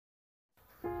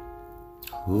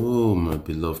Oh, my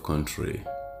beloved country.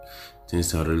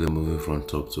 Things are really moving from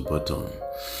top to bottom.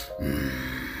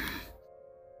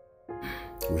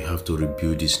 We have to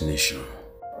rebuild this nation.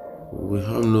 We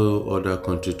have no other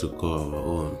country to call our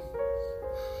own.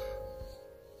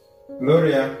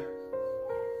 Gloria,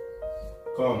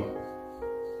 come.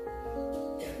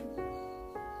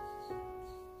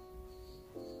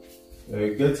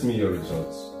 Get me your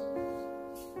results.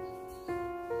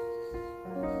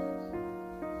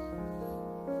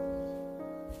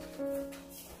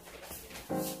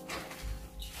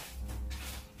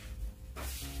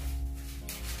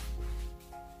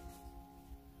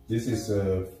 This is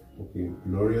okay,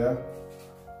 Gloria.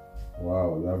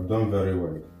 Wow, you have done very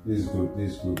well. This is good,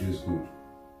 this is good, this is good.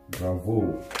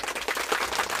 Bravo.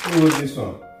 Who was this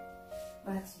one?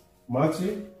 Matthew.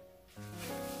 Matthew?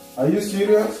 Are you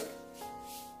serious?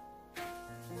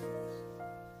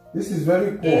 This is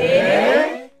very poor.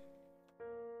 Yes.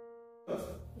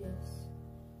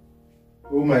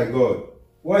 Oh my God.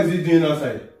 What is he doing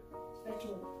outside?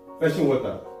 Fetching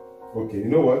water. Okay, you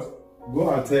know what? Go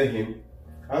and tell him,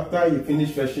 after you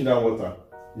finish fetching that water,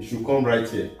 you should come right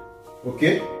here.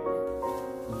 Okay?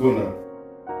 Go now.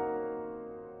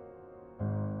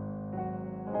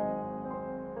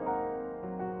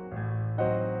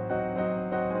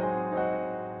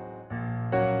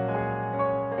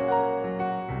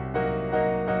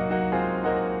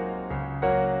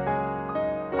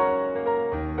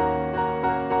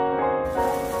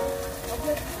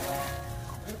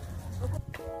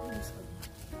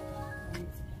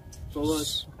 So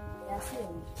what?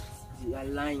 You are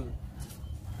lying.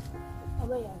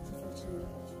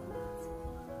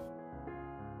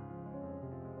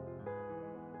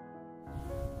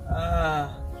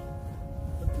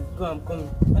 Okay, go, I'm coming.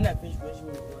 When I finish brushing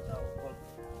with water, I'll come.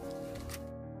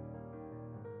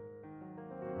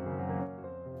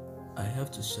 I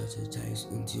have to strategize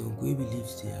until Ngwebi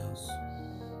leaves the house.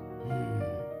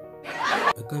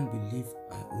 I can't believe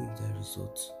I own that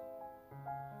result.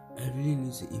 I really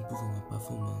need to improve on my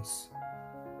performance.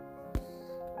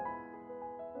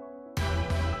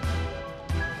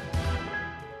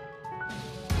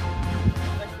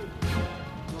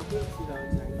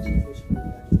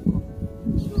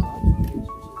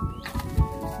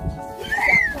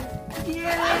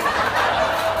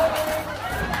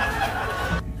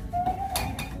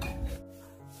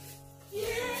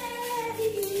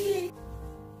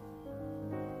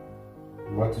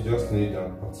 What you just need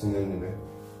and continue anyway.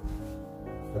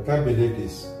 I can't believe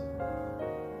this.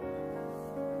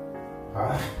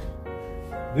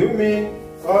 Do you mean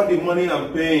all the money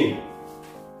I'm paying,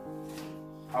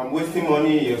 I'm wasting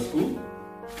money in your school?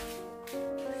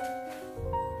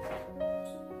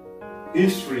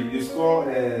 History, you score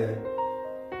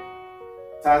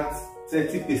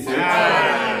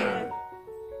 30%.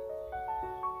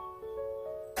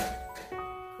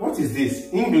 What is this?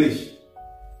 English,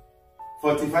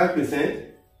 45%.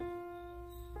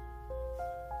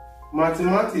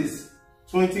 Mathematics,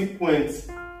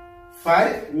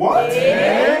 20.5. What?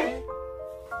 Yeah.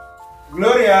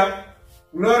 Gloria,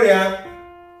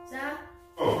 Sir?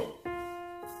 Oh.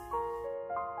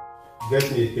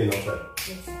 Get me a pen outside.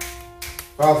 Yes.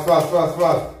 Fast.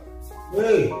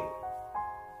 Hey.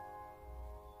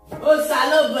 Oh,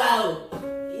 salon, bro.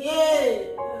 Yeah.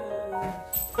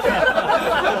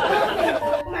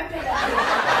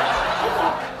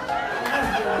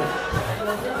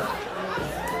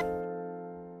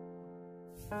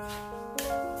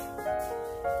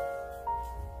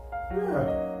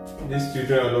 These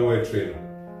children are nowhere trained.